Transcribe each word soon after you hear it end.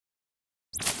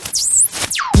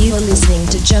You are listening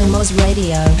to Joe Moz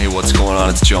Radio. Hey, what's going on?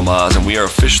 It's Joe Moz, and we are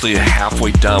officially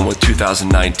halfway done with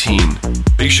 2019.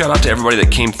 Big shout out to everybody that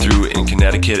came through in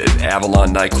Connecticut at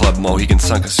Avalon Nightclub, Mohegan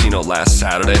Sun Casino last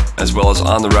Saturday, as well as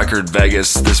On The Record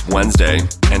Vegas this Wednesday,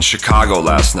 and Chicago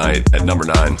last night at number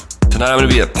 9. Tonight I'm going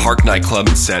to be at Park Nightclub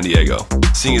in San Diego.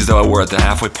 Seeing as though we're at the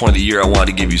halfway point of the year, I wanted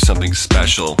to give you something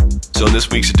special. So in this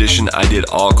week's edition, I did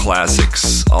all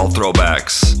classics, all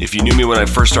throwbacks. If you knew me when I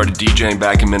first started DJing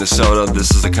back in Minnesota,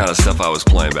 this is the kind of stuff I was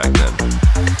playing back then.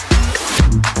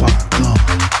 Too far gone,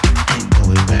 ain't no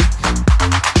way back.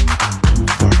 I'm too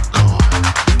far gone,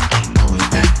 ain't no way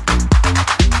back.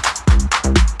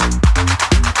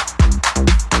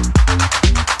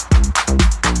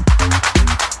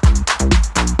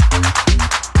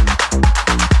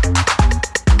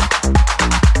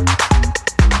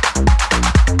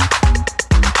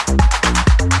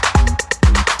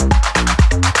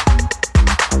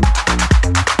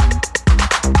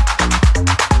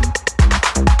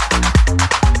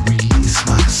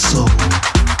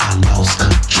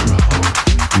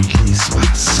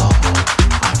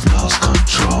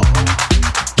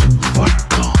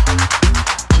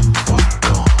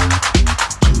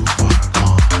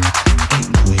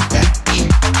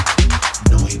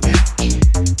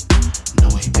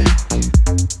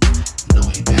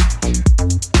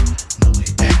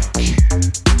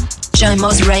 Joe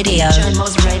Moz Radio. Joe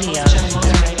Moz Radio. Joe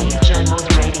Moz Radio. Joe Moz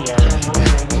Radio.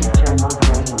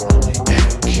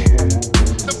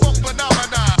 The funk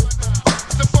phenomena.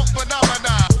 The funk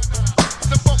phenomena.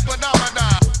 The funk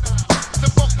phenomena. The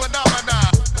funk phenomena. The funk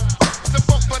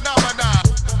phenomena.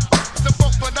 The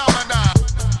funk phenomena.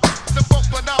 The funk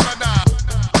phenomena.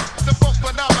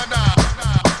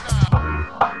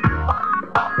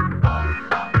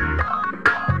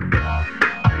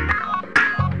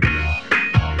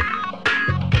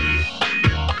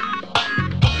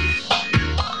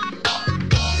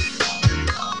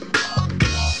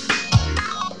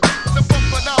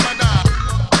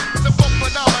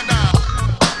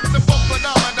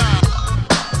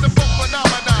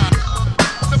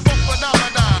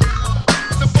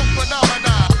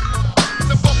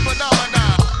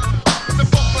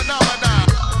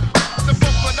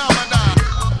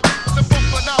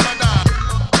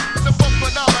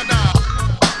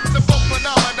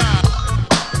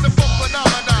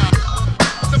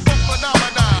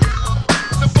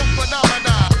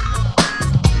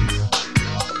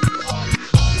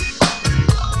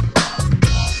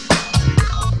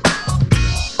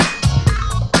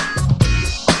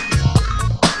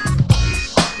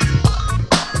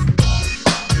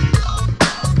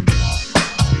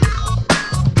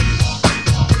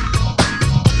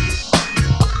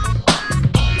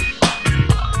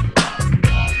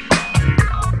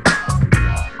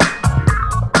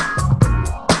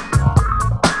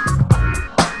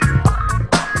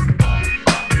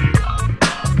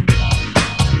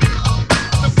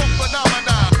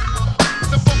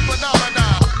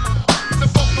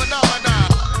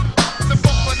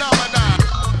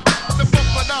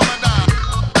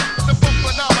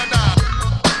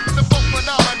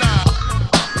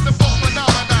 The funk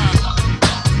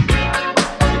phenomena.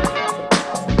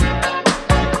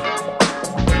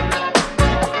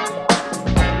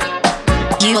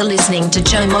 You are listening to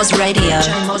Joe Moz Radio.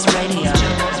 Joe Moz Radio.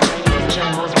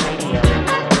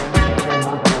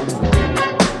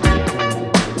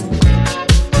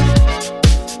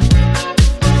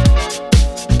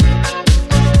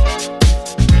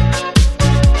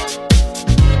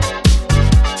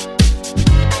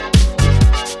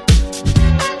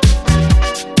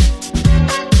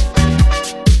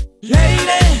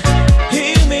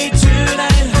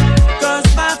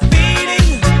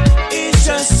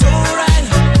 Just so right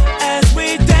as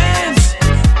we dance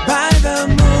by the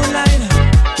moon.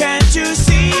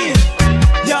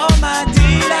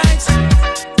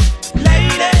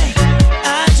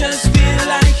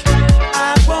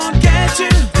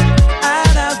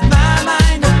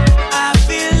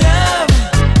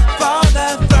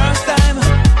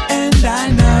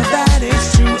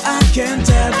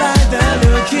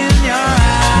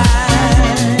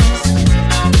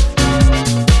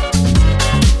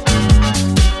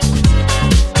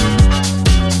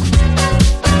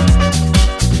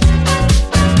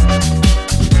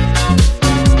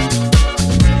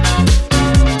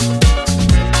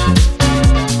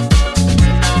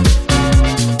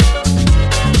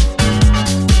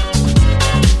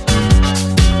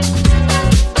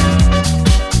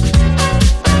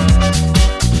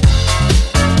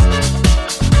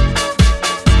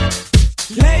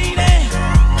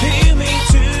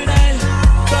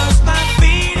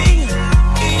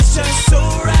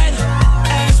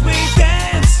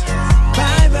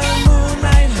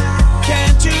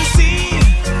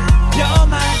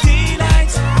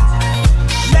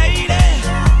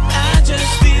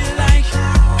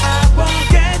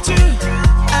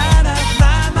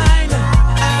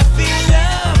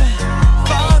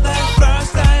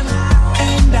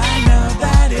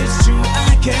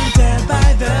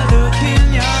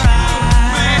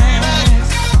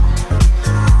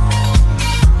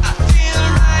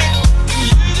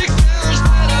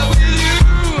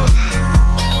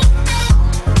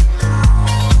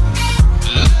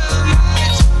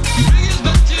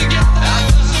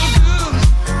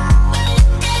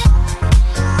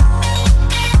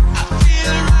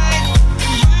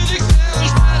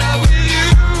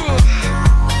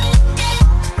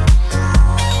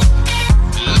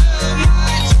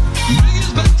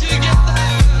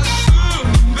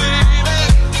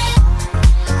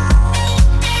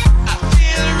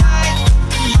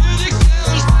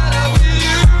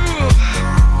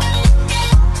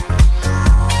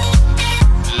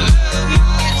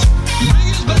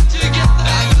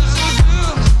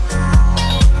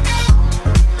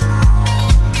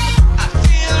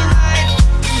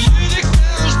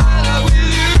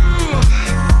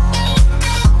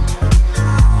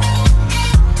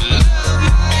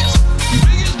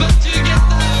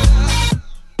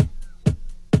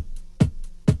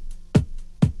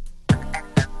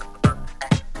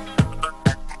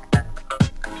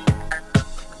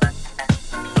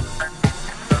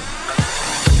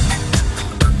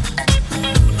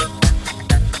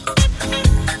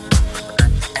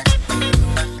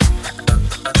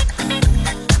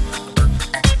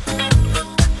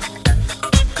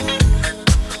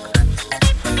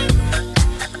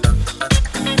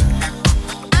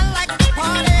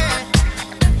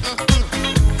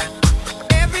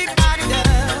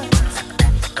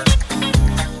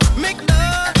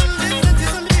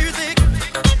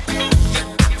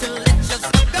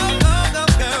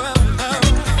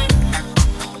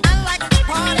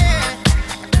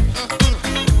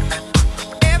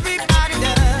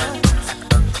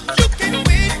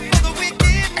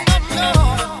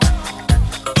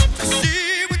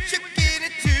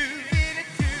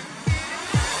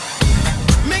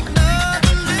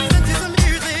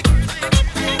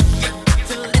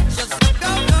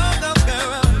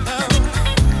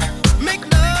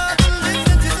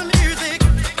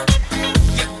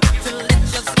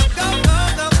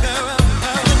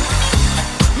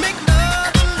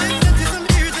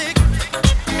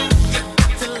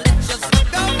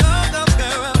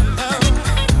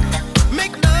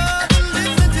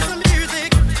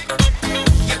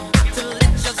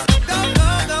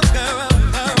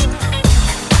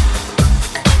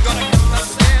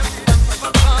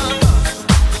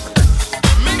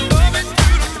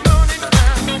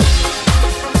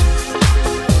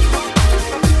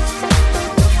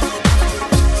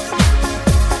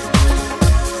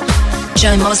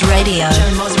 Jomo's Radio.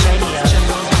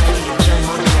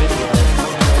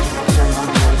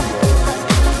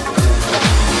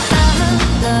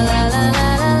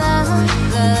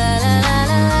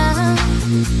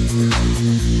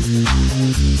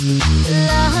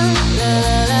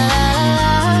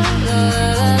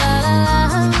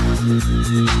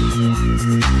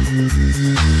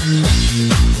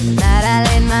 Night I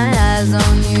laid my eyes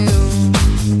on you,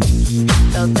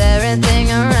 felt everything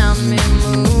around me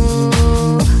move.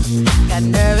 Got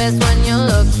nervous when you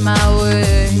looked my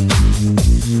way,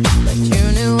 but you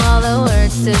knew all the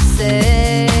words to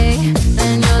say.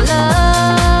 Then your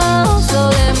love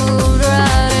slowly moved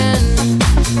right in.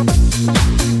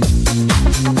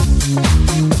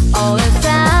 All this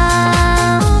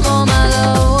time, oh my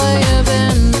love, where you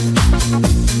been?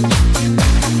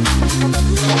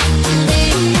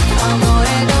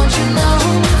 Amore, don't you know,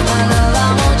 my love, I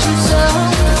want you so.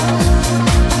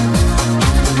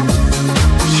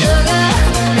 Sugar,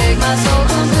 make my soul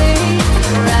complete.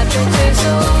 Your rapture tastes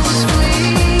so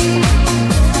sweet.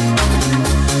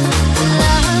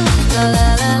 La la la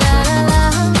la la la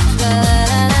la la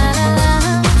la la.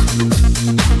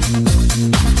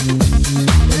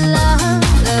 La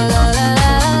la la la la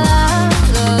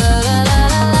la.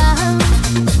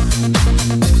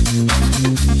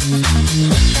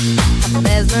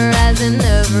 Mesmerizing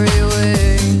every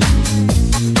way,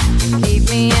 keep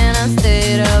me in a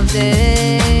state of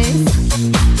daze.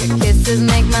 Your kisses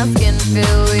make my skin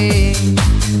feel weak,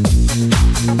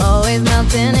 always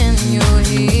melting in your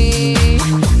heat.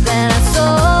 Then I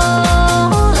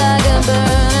soar like a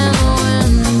bird in the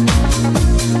wind.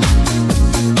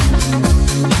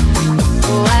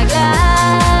 Oh, I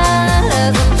glide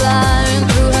as I'm flying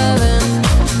through heaven.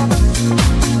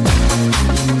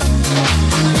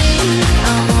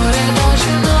 Amore, don't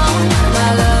you know, my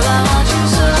love, I want you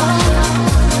so.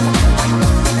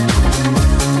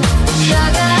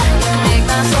 Sugar, you make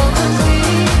my soul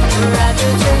complete. Your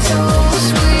rapture tastes so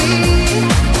sweet.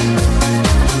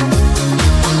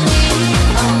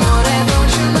 Amore,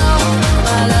 don't you know,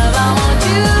 my love, I want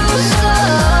you so.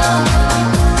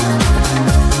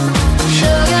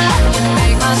 Sugar, you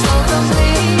make my soul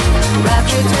complete.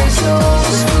 Rapture tastes so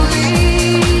sweet.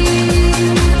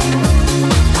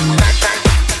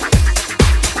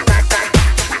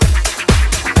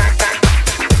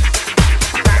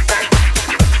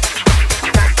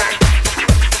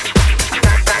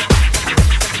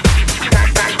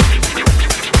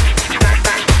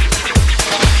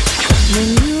 When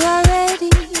you are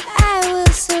ready, I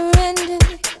will surrender.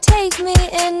 Take me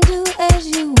and do as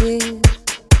you will.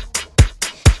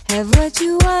 Have what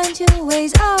you want, your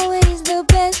way's always the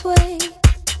best way.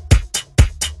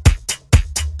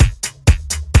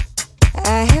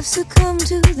 I have succumbed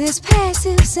to this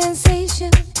passive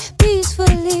sensation,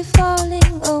 peacefully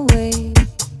falling away.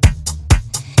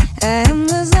 I am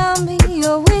the zombie,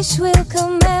 your wish will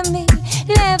command me.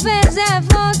 Laugh as I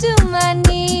fall to my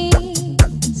knees.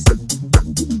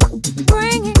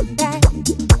 Bring it back,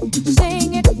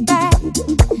 sing it back,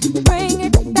 bring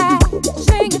it back,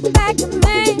 sing it back to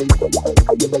me.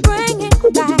 Bring it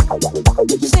back,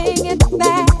 sing it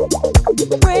back,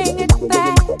 bring it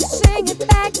back, sing it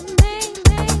back to me.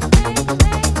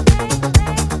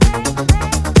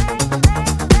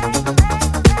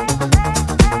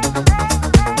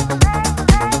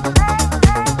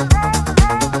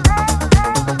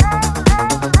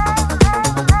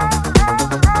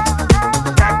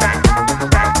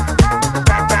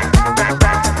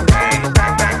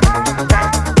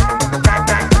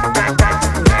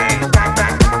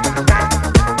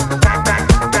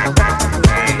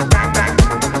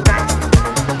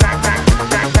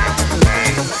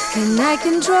 Can I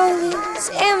control this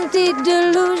empty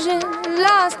delusion,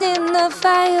 lost in the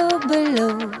fire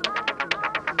below?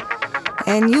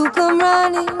 And you come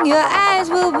running, your eyes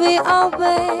will be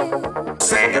open.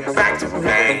 Say it back to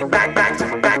me, back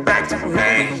to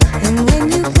me. And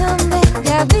when you come back,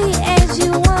 I'll be as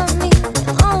you want me,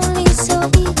 only so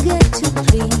eager to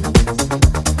please.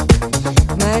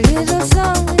 My little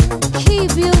song will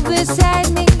keep you beside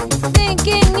me,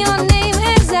 thinking your name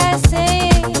as I sing.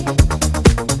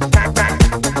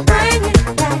 Bring it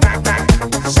back,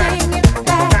 sing it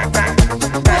back,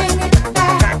 bring it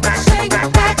back, sing it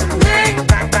back to me.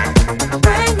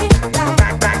 Bring it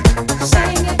back,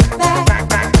 sing it back,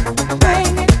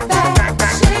 bring it back,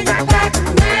 sing it back.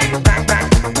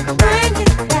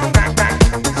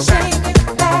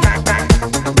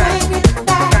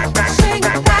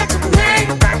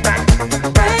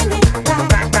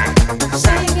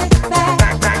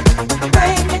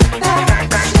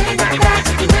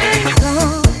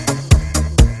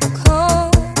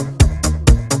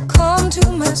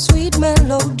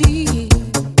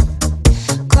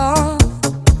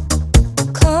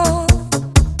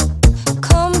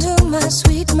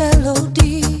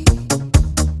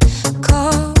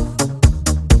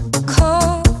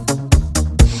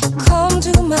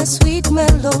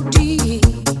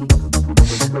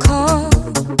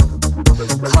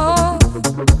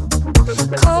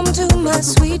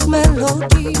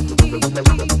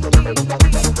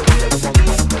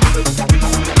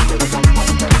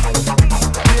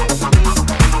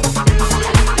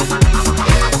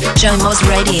 Jomo's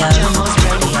Radio.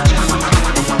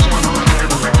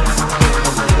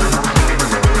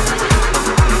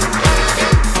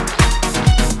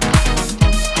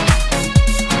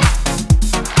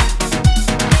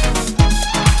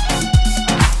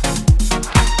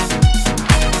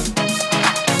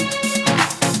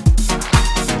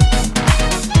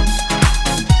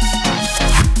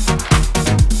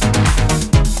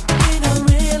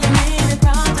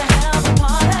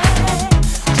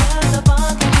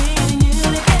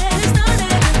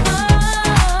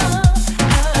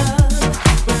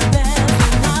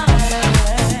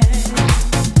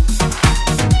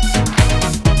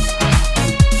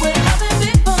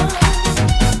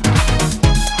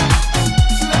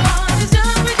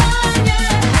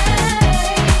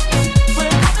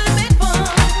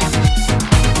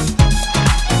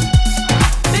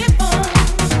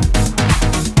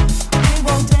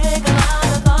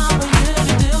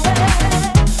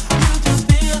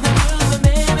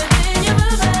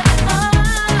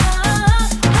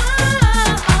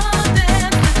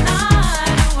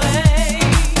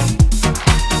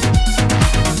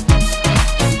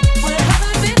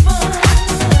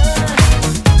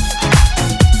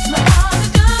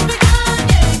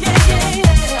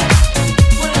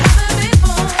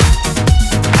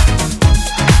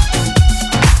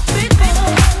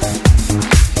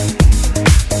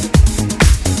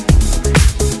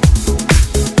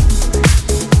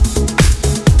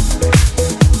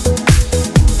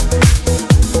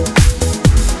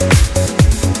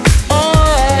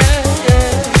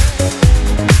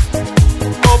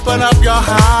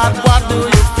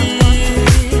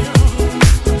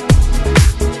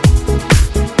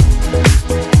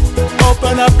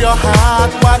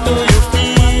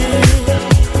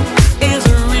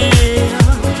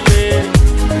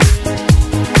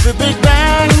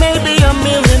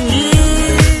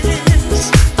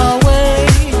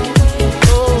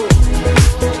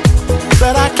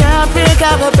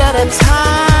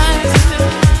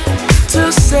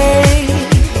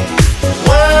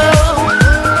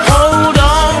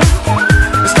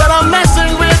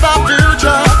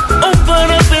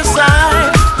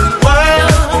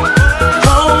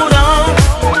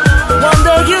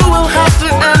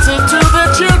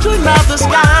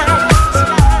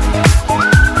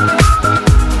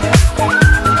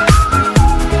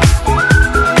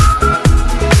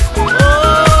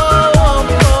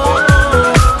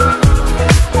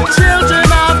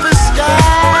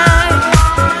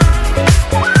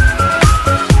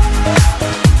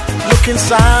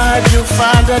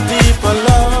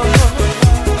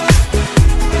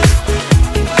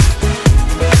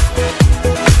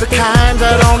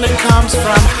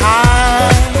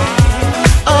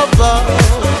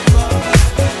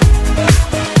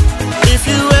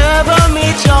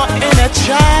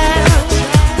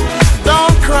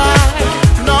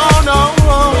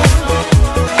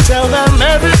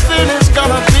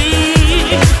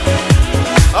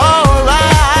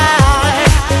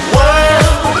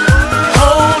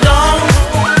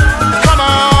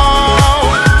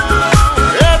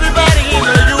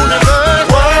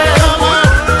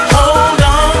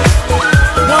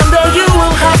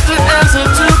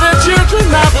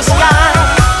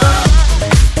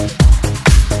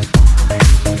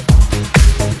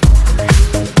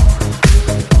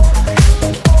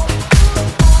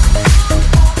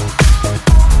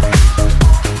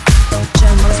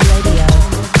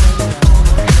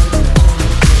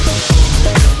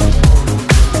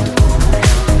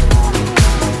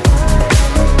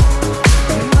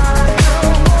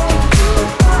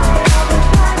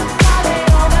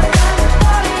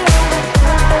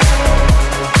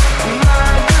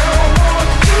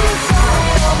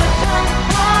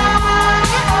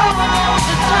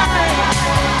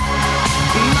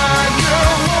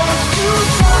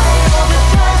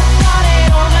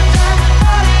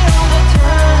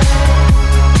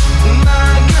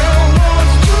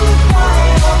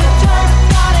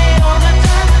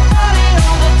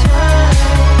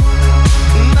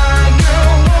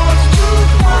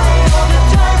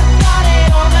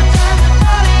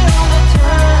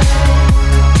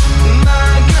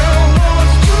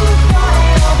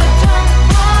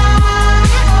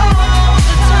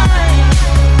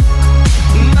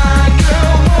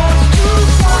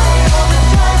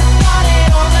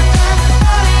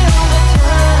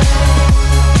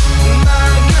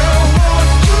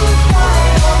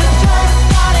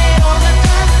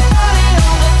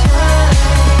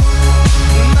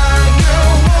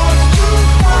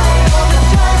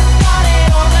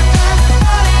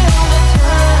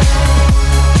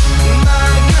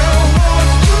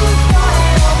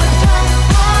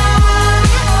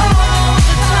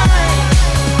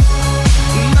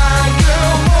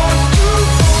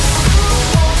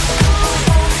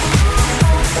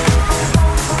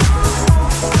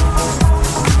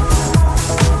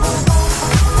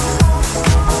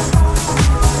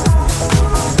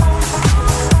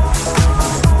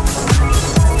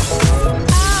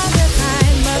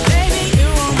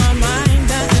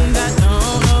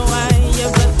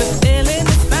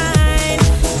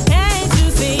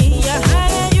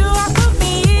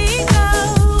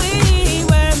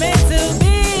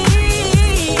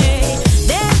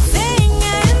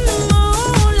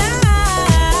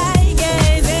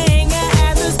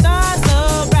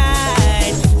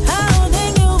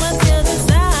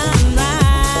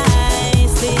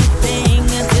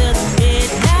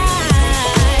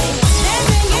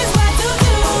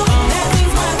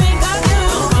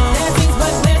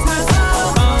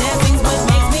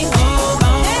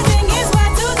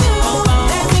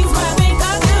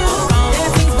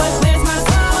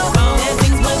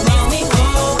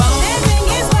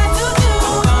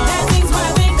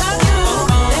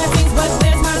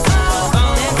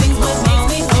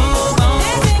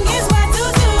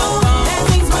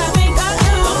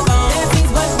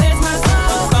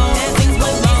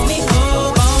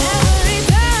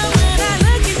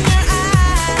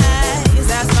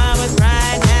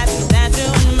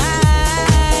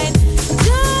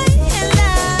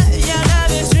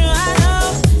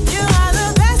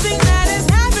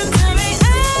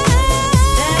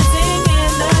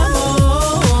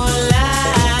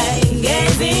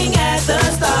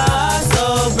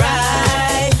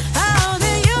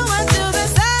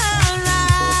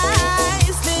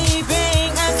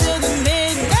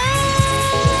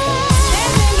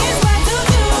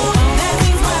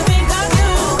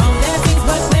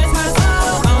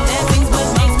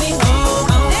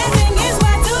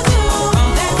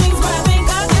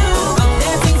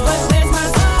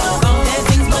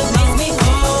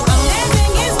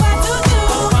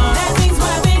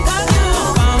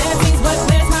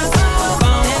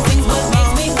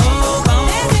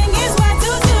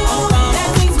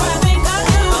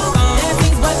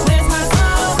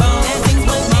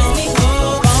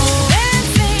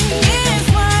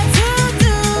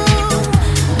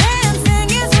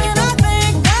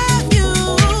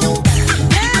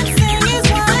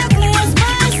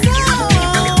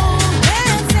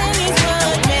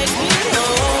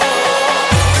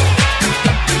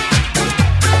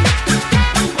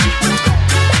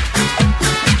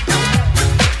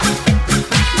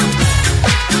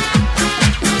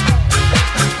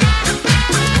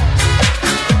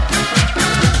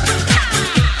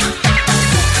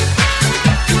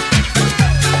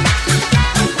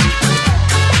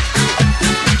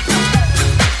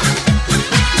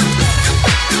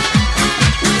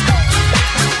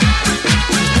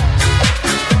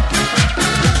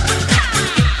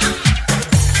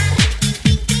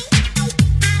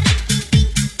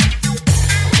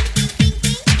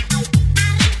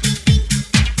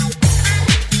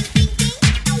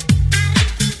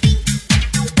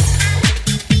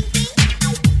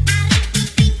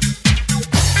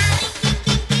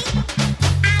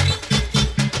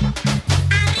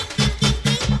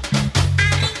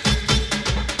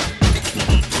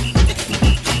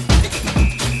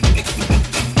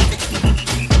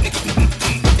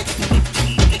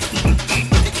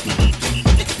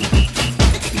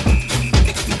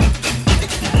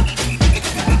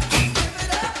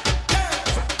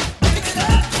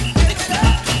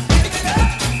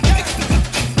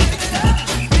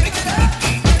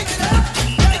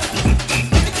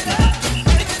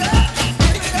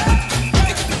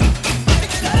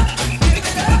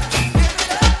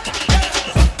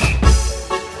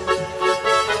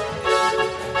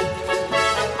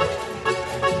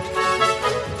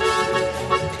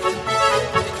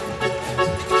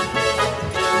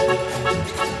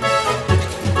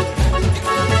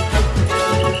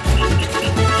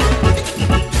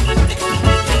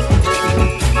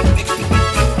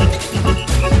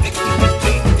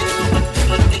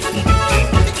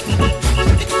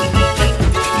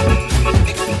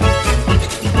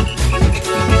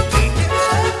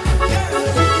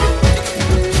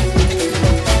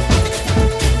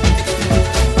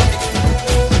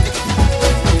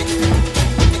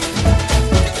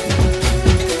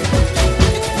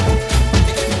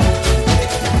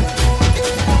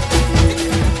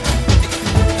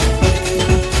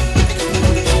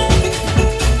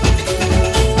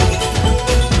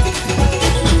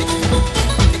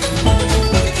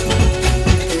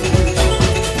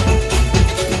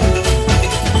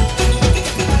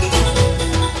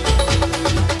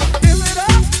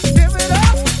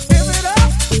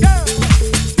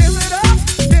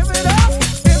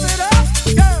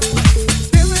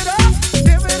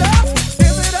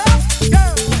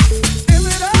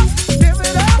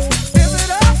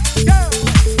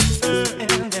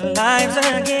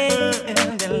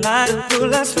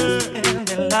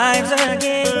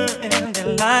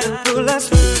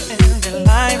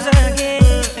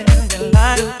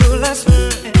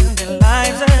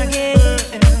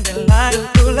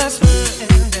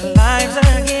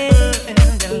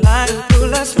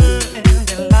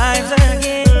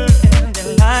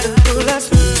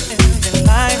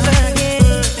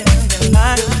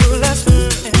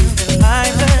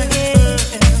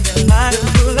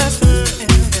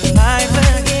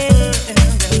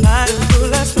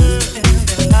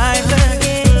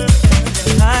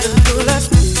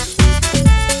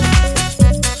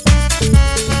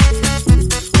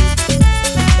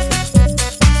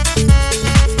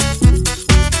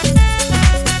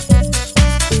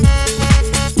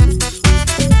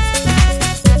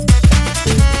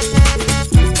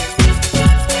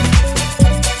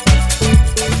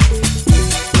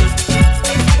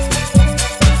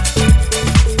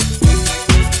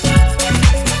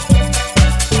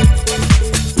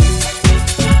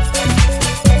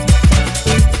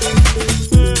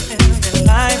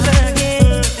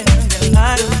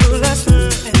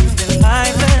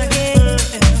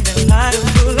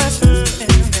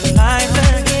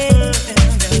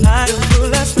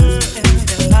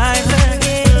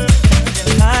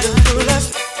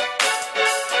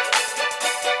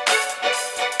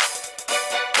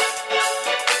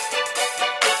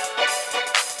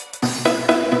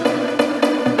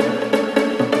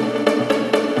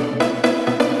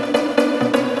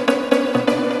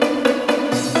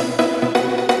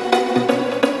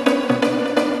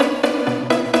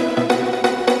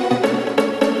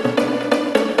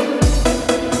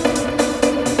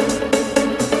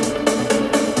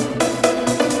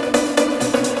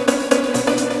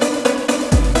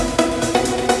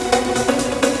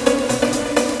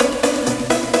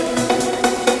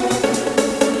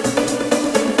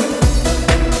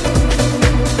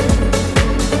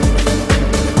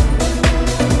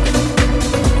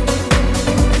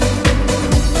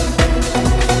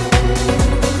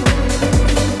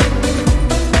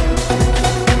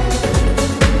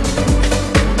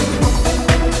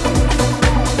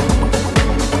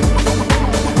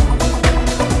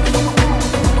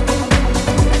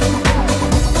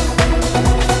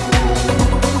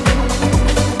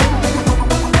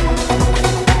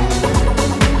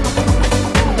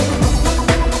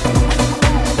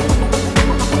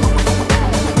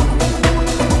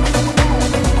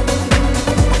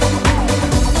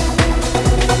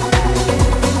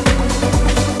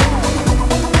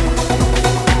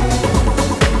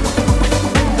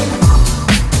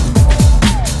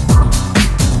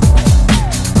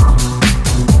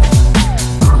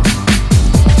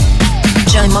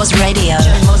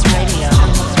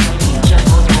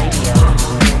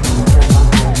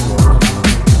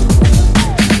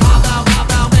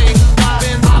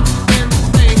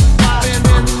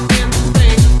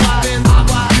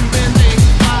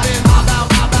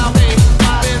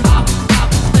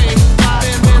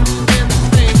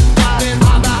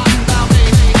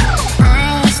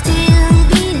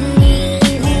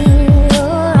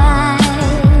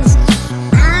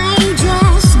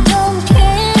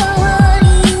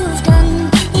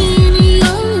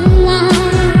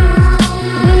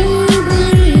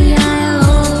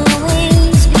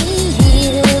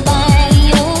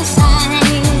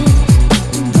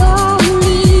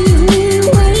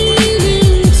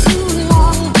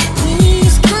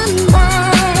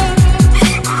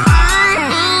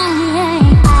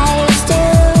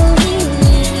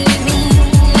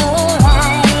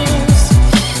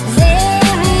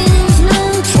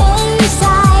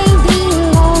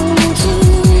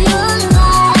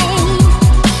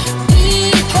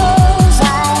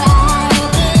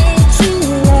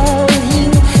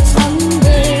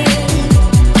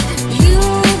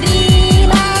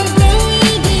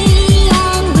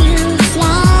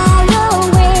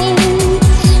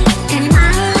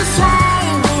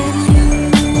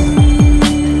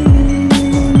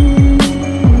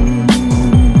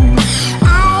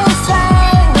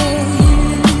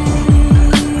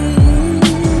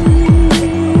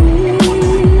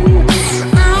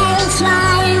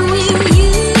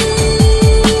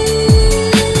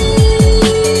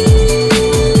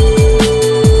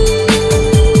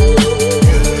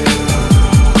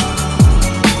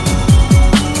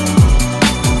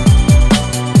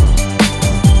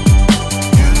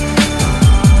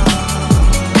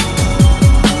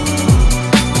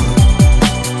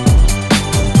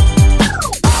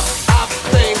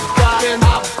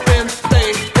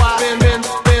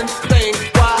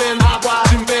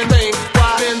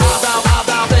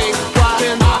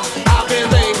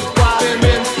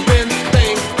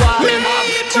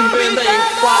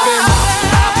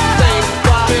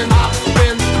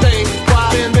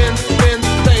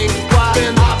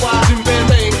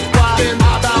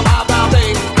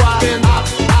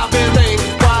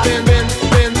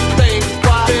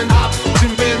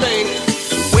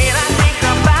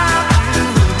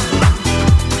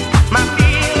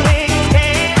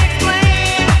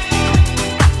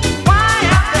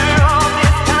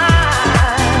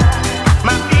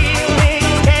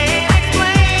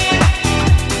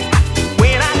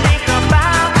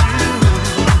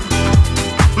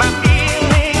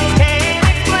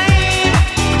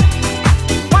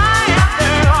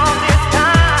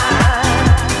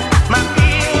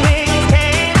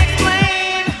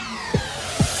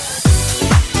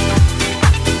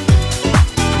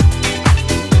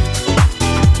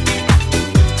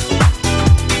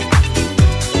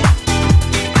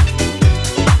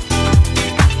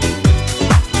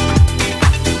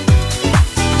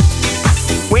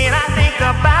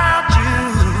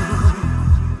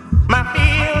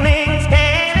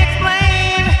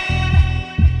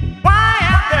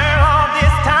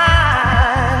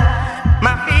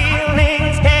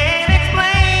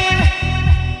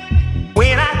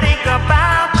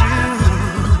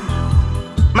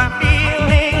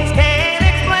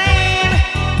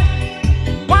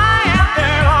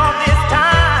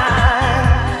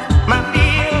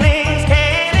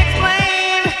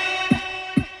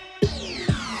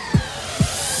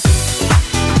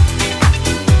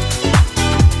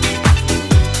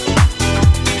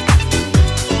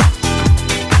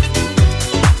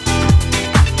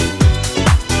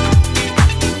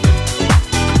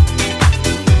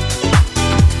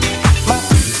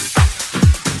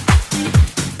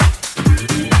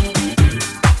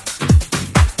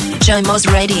 Jomo's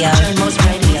Radio. Jomo's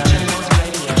Radio.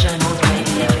 Jomo's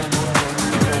Radio.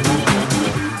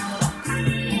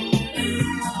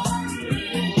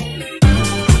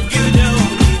 You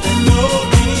don't even know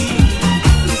me.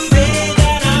 You say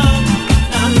that I'm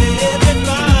not living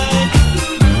right.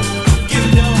 You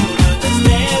don't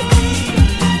understand me.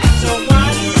 So why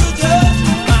do you judge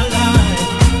my life?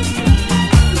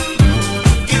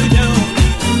 You don't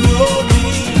even know me.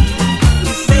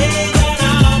 You say that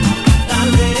I'm not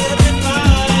living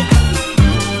right.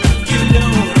 You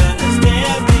don't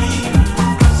understand me.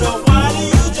 So why do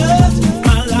you judge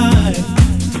my life?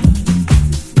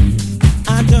 I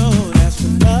don't ask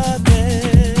for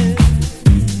nothing.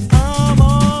 I'm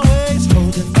always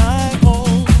holding my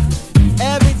own.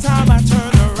 Every time I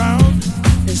turn around,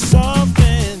 it's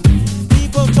something.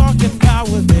 People talking about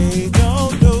what they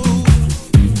don't do.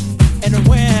 And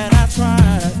when I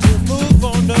try to move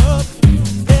on up,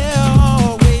 they're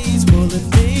always pulling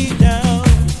me down.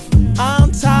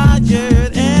 I'm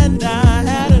tired and I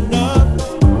had enough.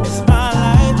 It's my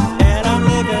life and I'm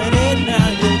living it now.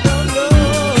 You don't know.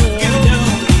 You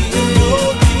don't even know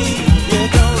me. You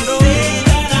don't know. Say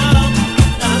that I'm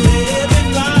not living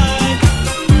right.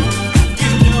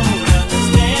 You don't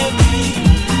understand me.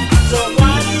 So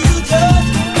why do you judge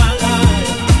my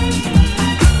life?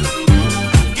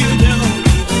 You don't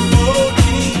even know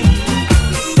me.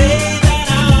 You say that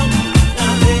I'm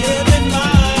not living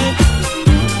right.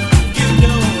 You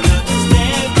don't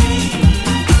understand me.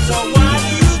 So why do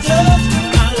you judge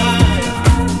my life?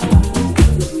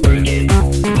 Work it,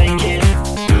 make it,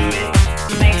 move it,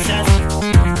 makes us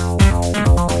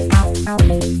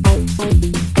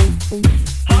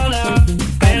harder,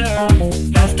 better,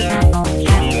 faster,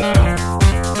 stronger.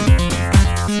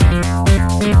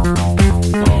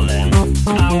 More than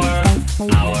hour,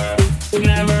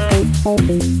 never,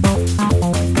 ever,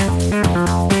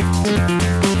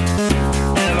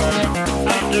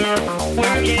 after,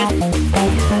 work it,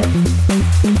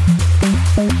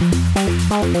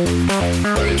 over.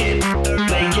 Work it,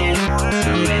 make it,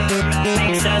 move it,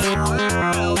 makes us harder,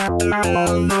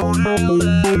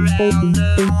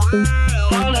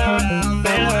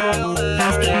 better,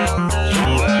 faster,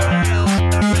 stronger.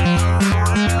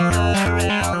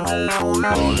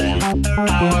 More than hour,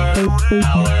 never, ever, after, work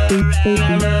it, over.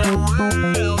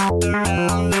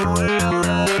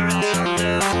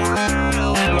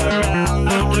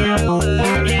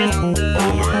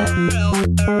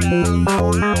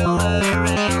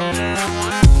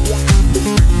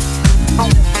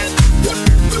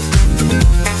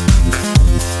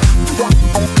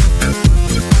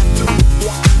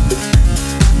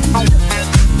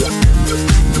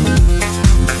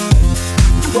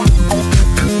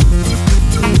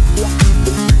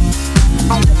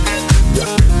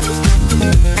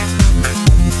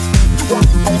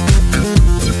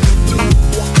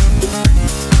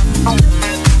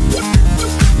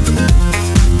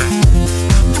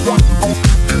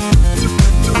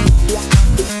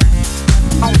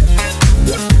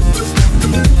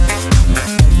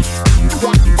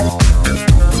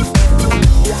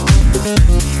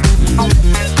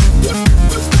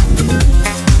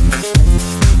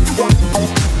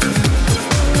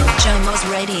 Jomo's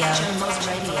Radio.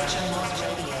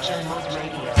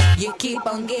 You keep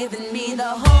on giving me the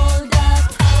hold up.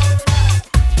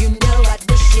 You know I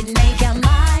wish you'd make your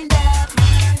mind up.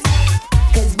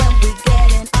 'Cause when we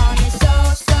getting on it so,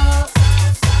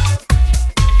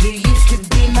 you used to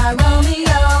be my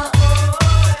Romeo.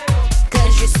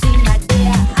 'Cause you see my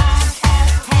dear, I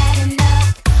have had enough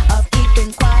of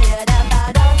keeping quiet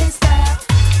about all this stuff.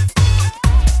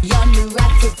 Your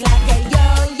neurotic like a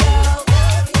yo-yo.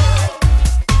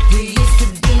 You used to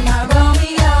be my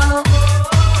Romeo.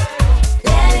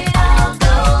 Let it all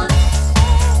go.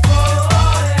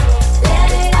 Let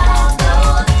it all go.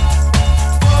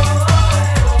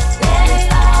 Let it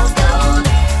all go.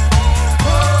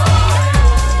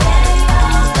 Let it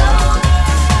all go.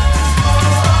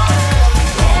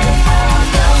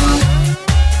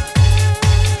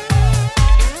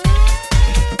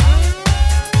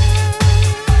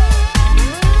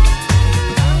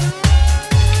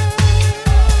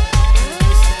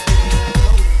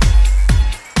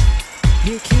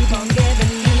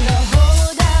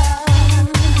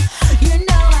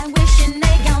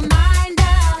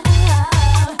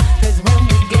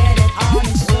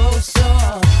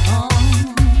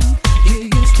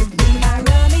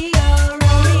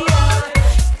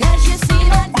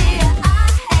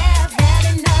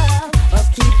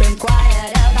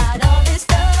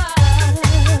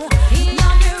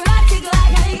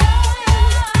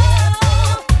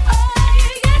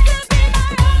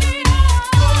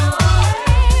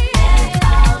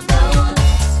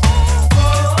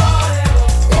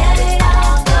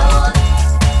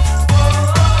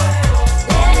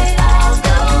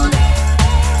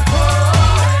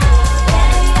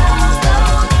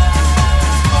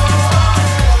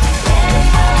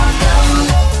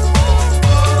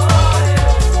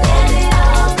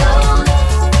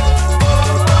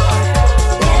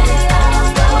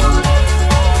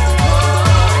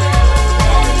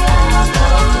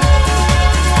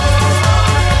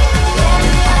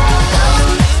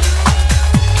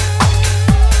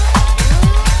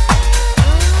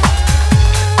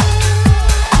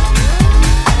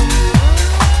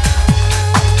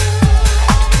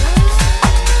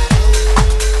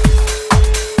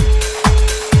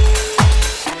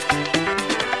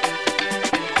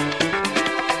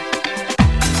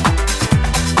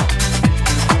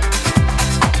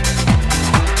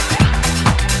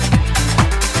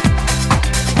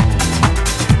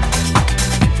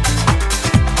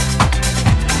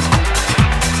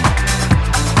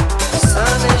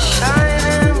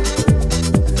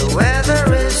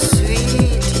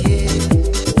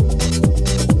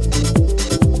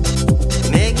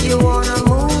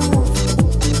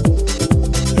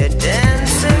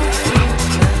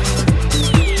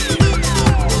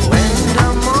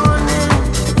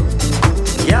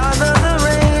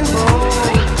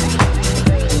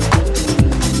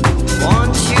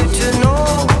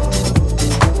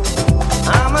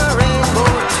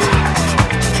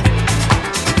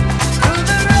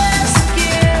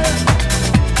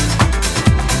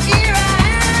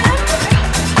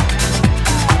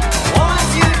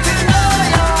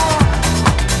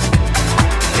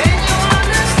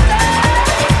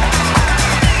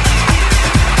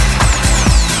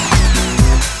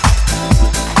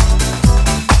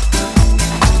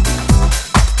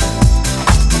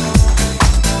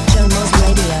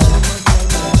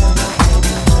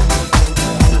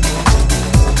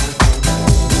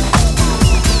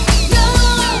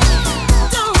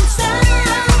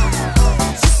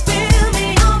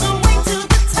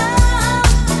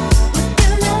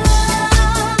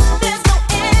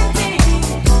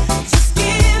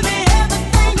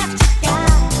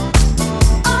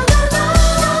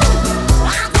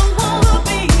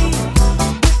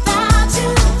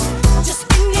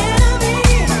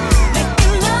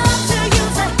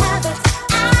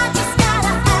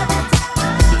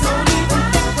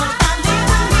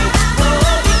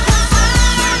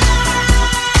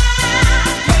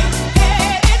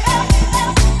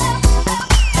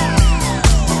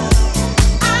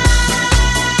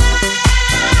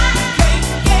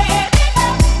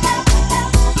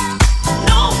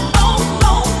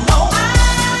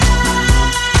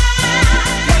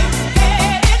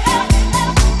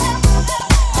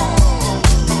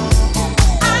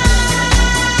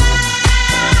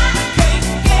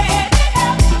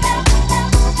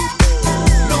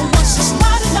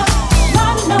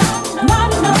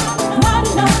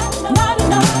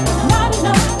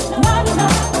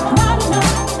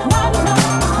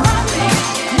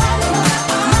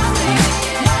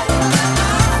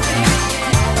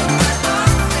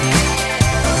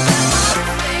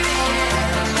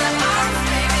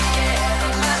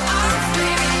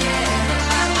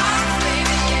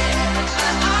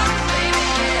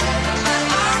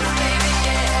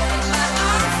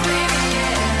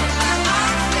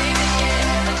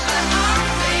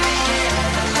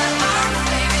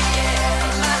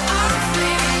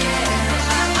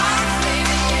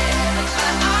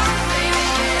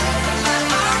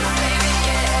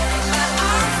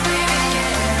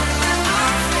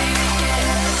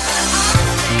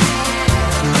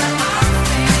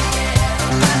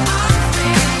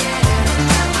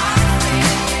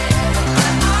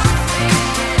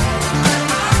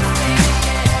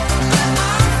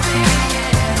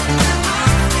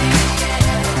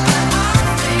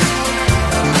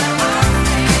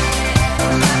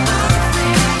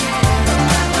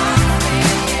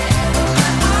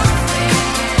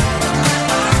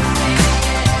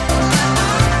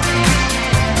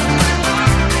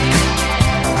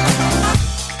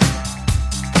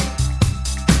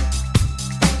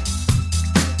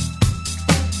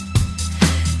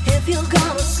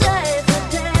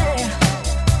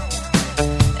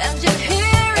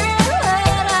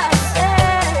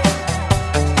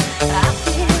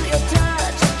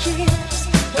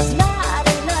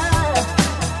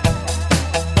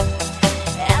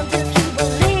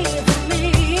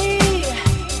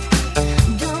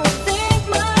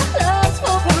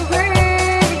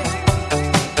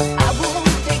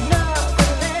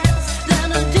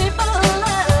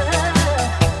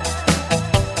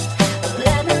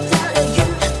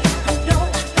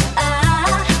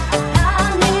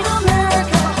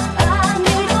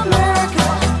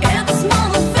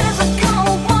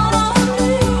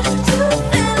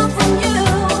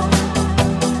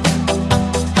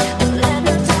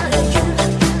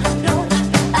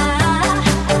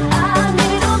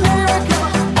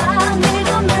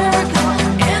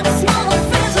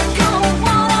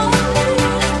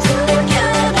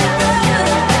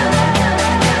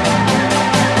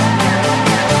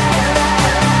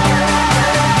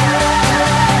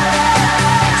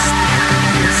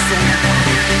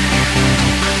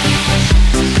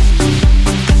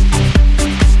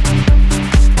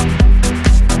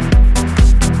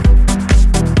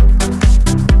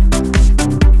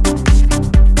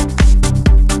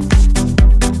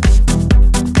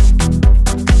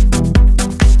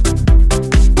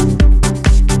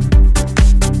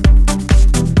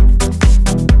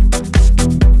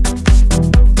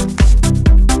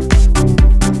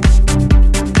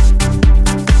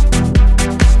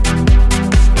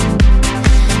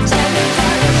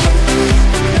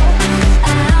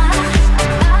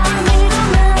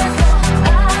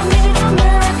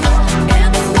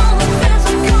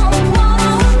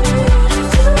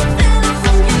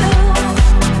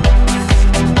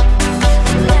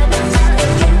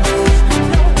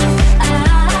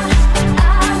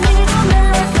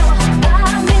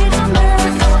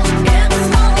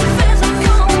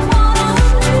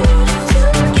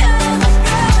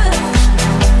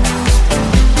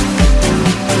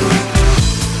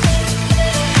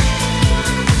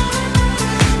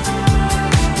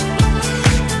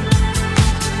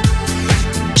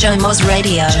 Jomo's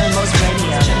Radio.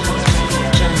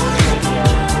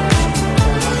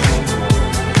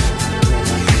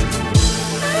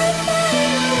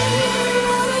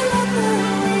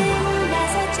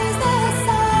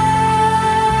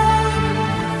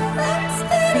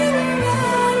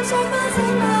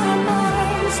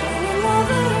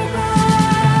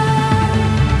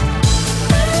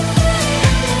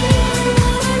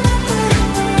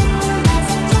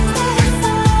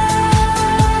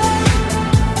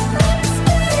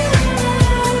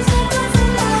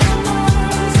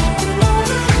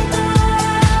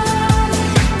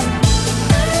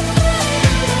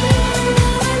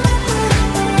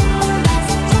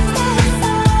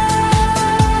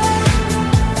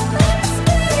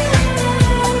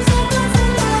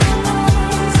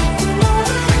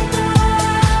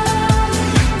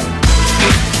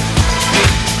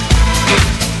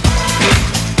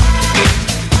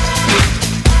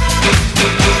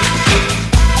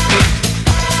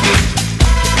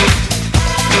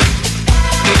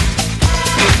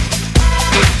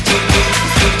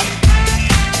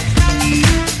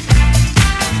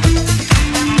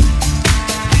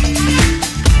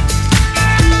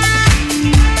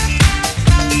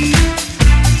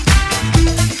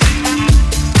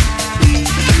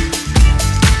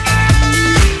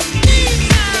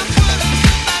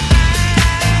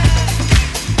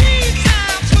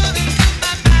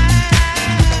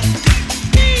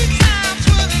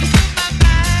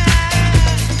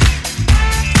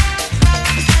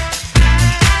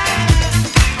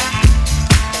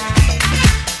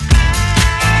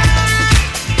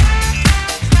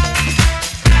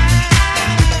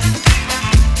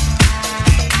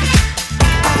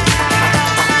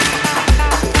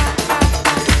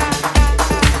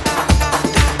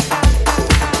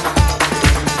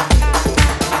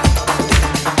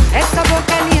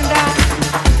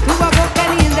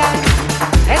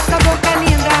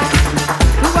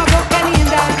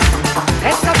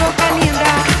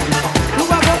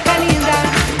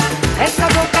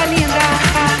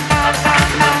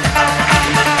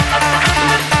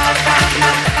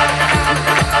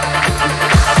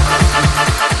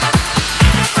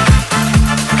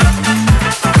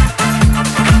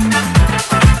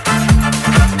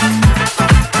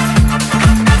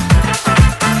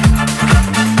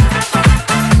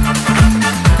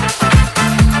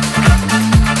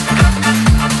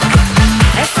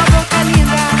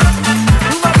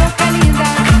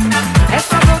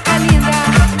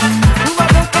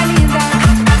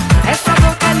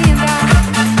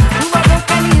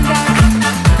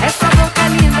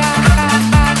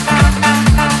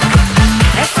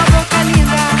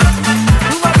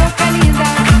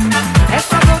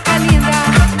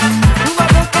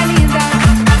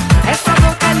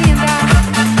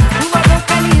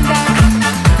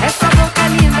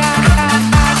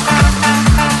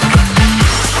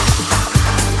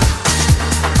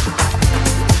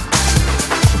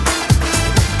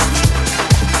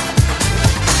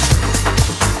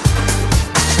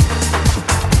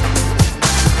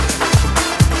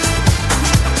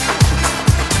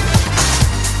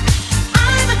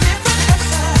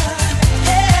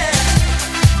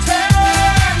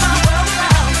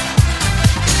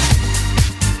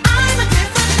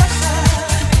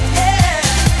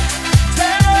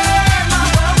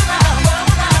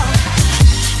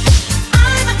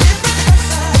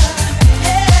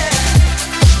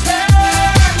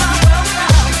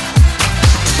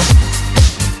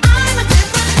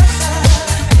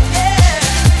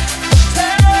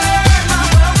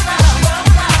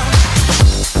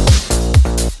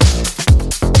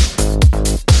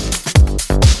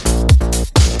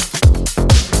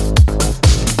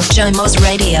 Jomo's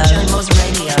Radio. Jomo's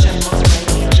Radio. Jomo's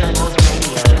Radio. Jomo's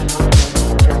Radio.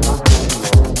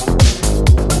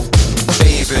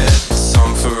 Baby,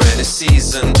 song for any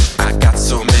season. I got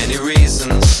so many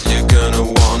reasons. You're gonna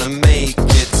wanna make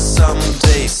it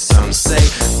someday. Some say,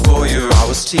 boy, you're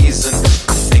always teasing.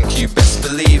 I think you best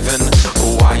believe in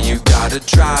why you gotta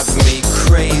drive me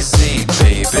crazy,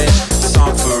 baby.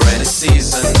 Song for any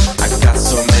season. I got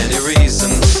so many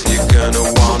reasons. You're gonna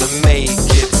wanna make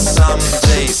it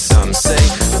someday. Some say,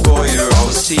 boy, you're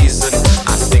always teasing.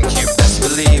 I think you best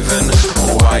believe in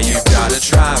why you gotta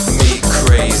drive me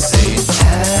crazy.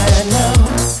 I know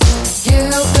you're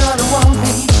gonna want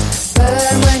me,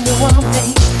 but when you want me,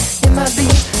 it might be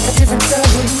a different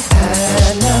story.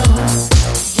 I know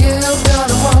you're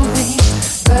gonna want me,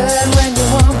 but when you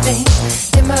want me,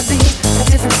 it might be a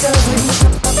different story.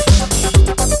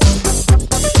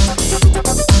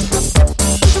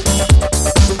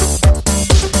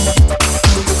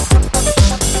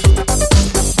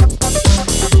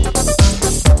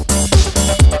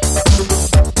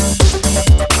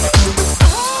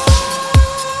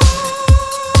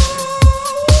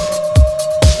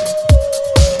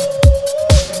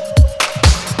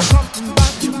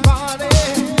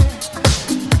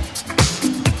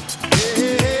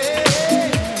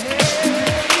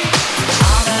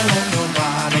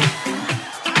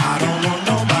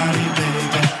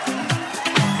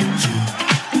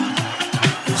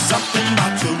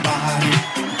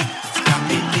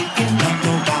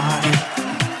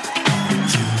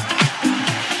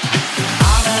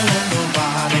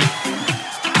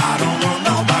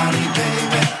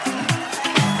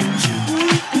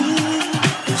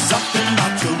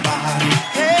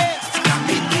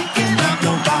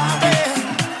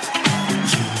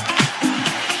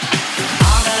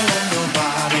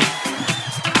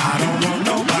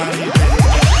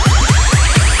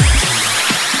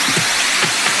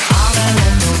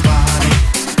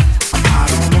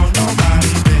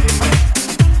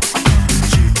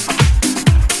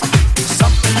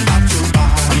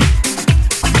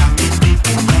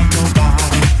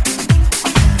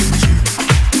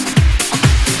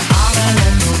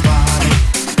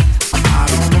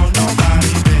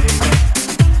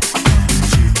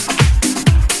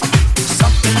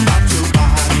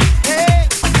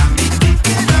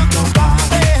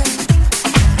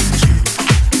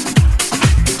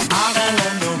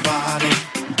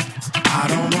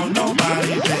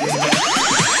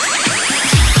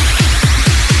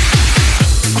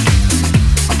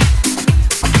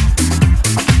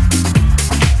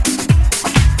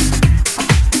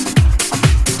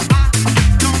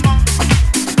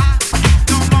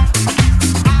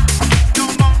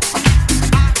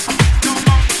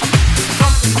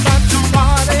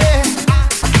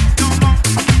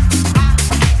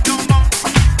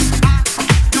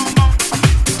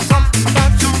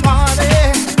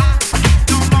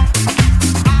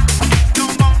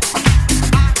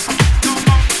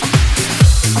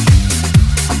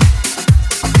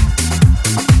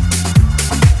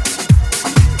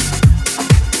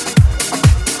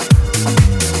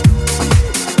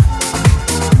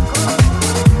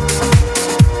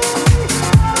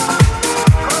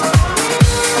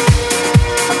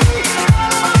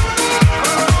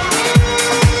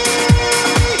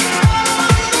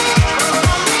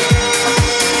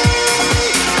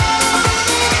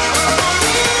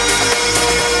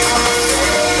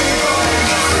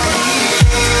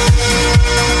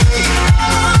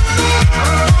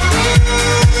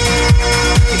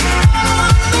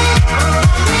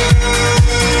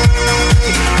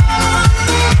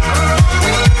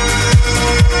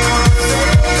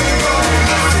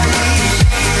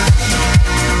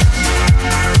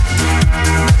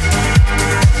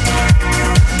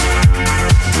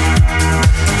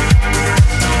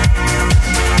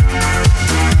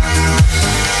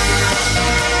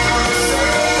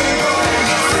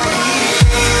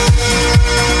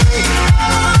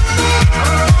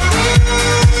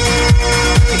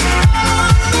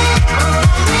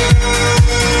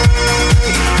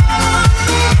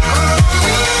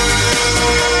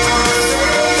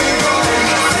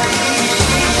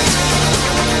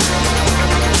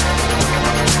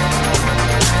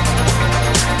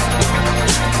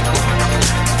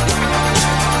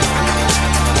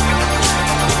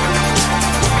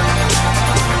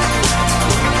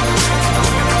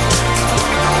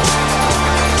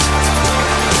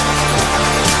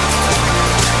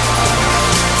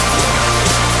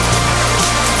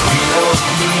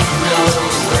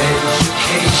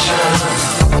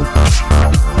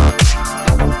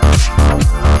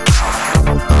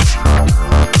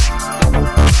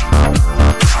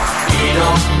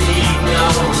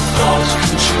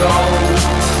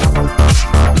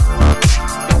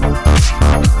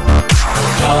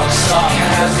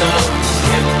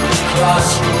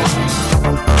 classroom.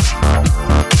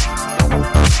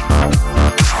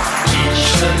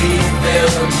 Teacher, leave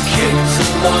them kids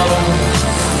alone.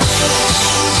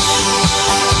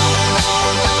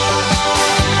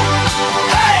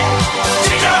 Hey,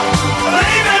 teacher,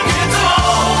 leave them kids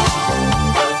alone.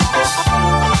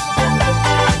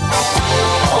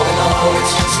 All in all,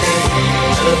 it's just a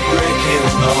break in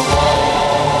the wall.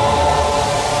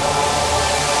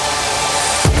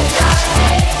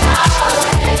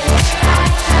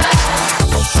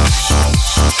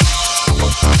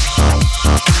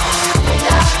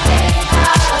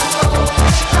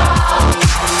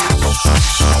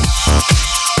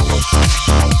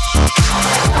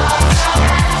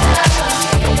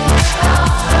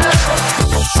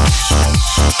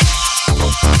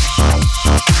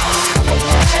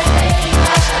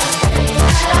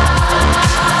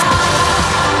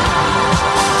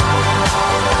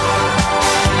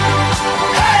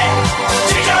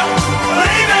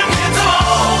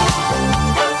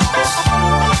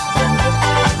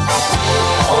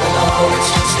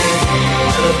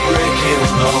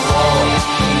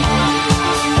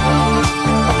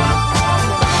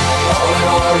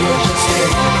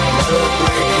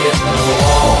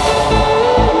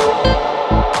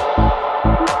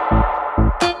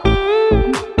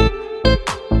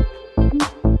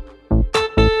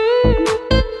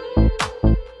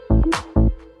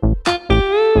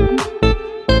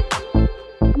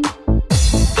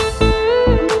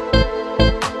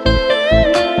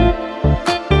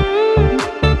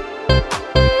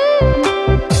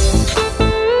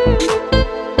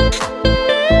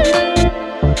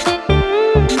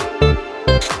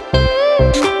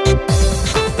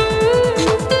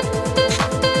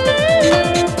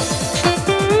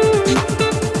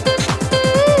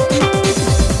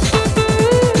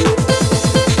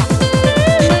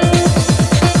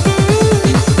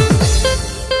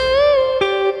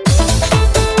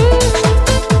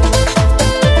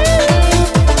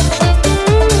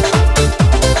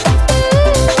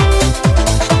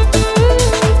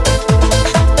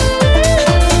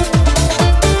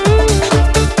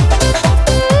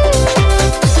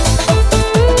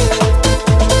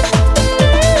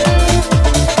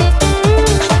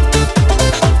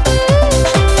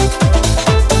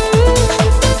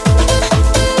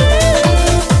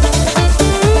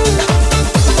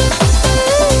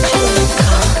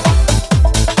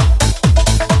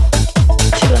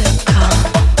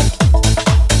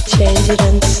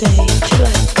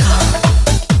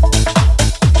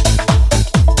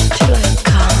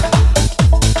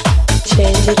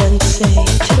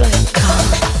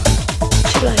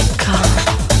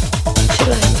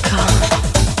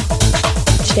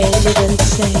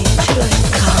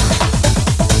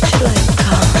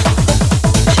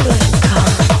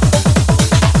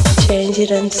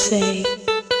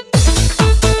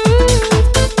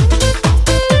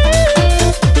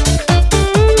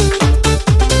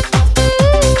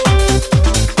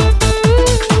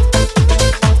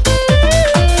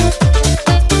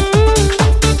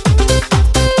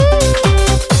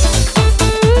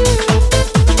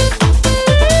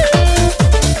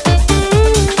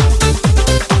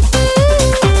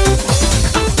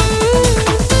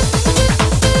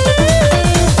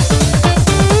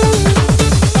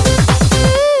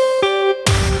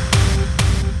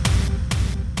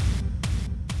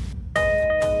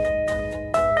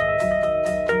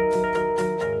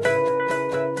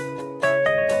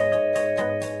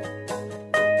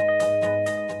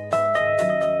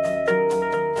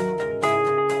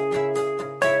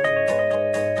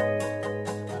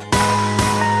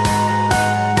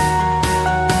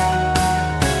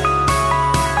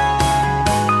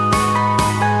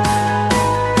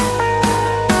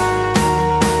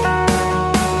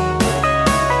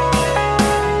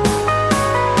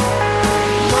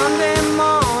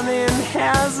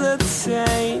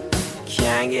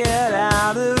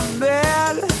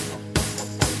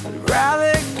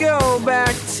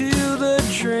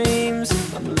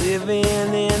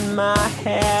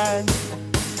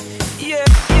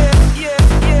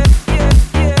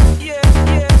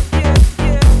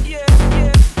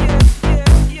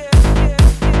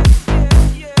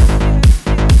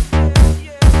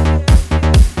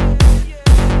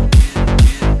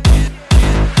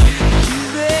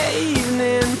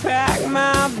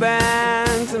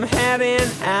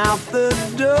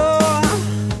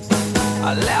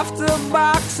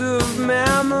 Box of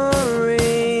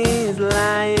memories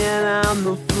lying on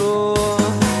the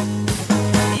floor.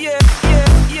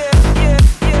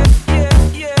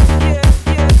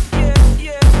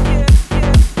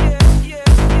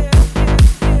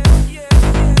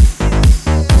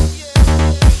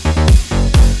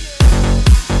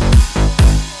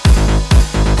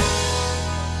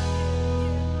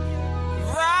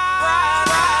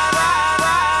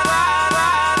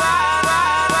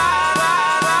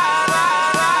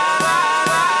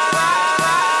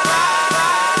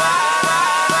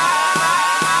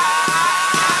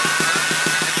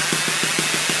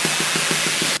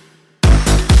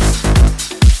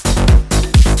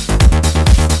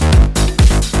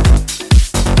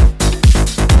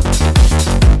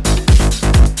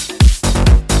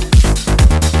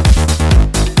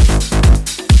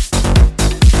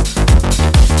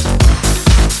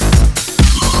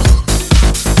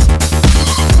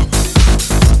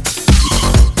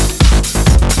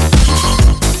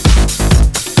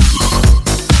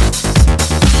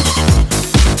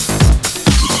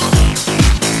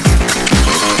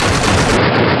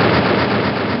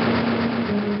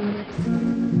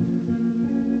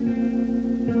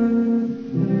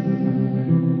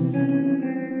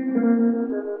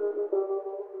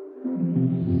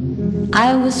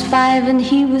 I was 5 and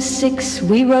he was 6.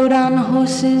 We rode on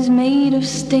horses made of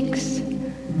sticks.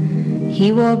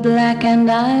 He wore black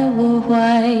and I wore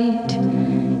white.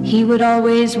 He would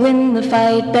always win the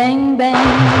fight. Bang, bang,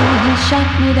 he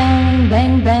shot me down.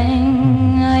 Bang,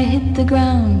 bang, I hit the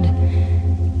ground.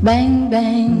 Bang,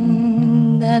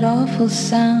 bang, that awful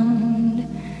sound.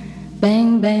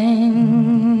 Bang,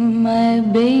 bang, my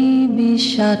baby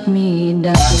shot me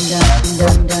down, down,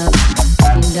 down, down,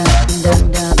 down,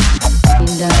 down, down.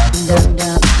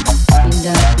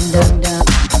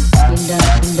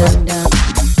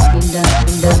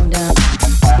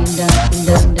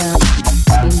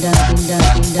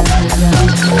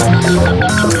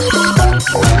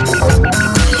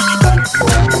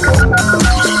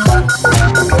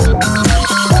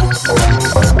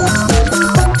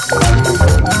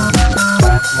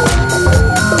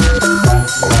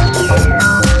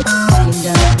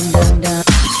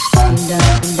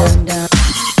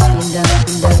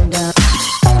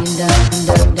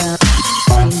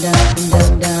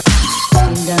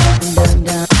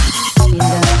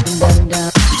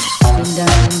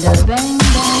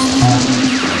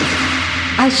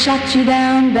 Shot you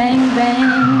down, bang,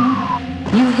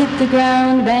 bang. You hit the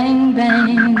ground, bang,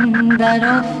 bang. That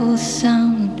awful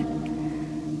sound,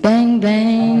 bang,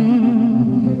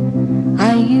 bang.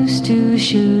 I used to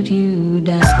shoot you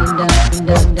down, down,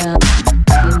 down, down,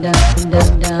 down, down,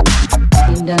 down, down,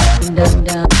 down, down,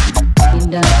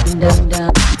 down, down,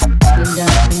 down.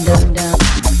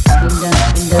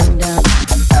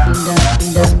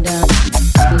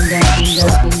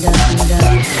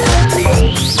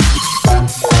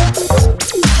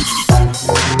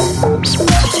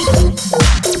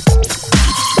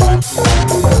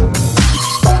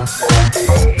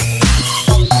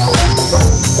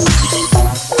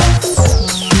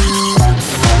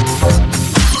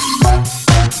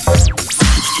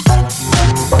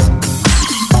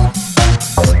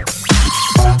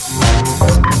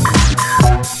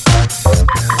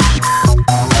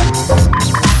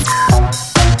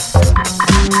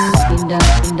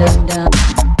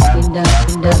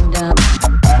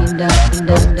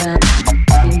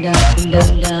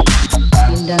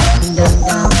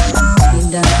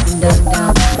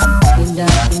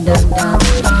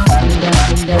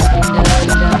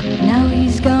 Now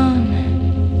he's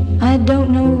gone, I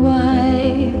don't know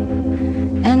why.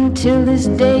 Until this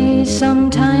day,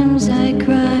 sometimes I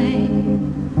cry.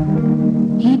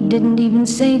 He didn't even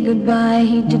say goodbye,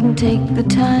 he didn't take the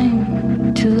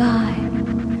time to lie.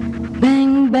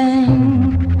 Bang,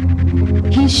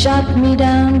 bang, he shot me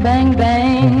down, bang,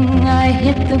 bang. I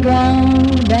hit the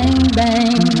ground, bang,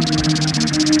 bang.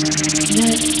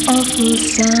 That awful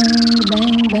sound,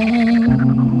 bang,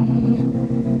 bang.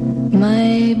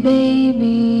 My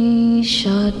baby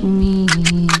shot me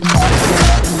down,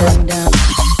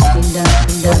 down, down,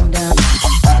 down, down, down,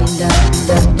 down, down,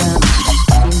 down, down,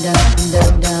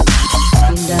 down, down, down, down,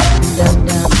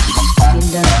 down,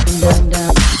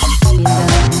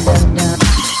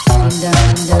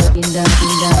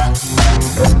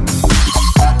 down.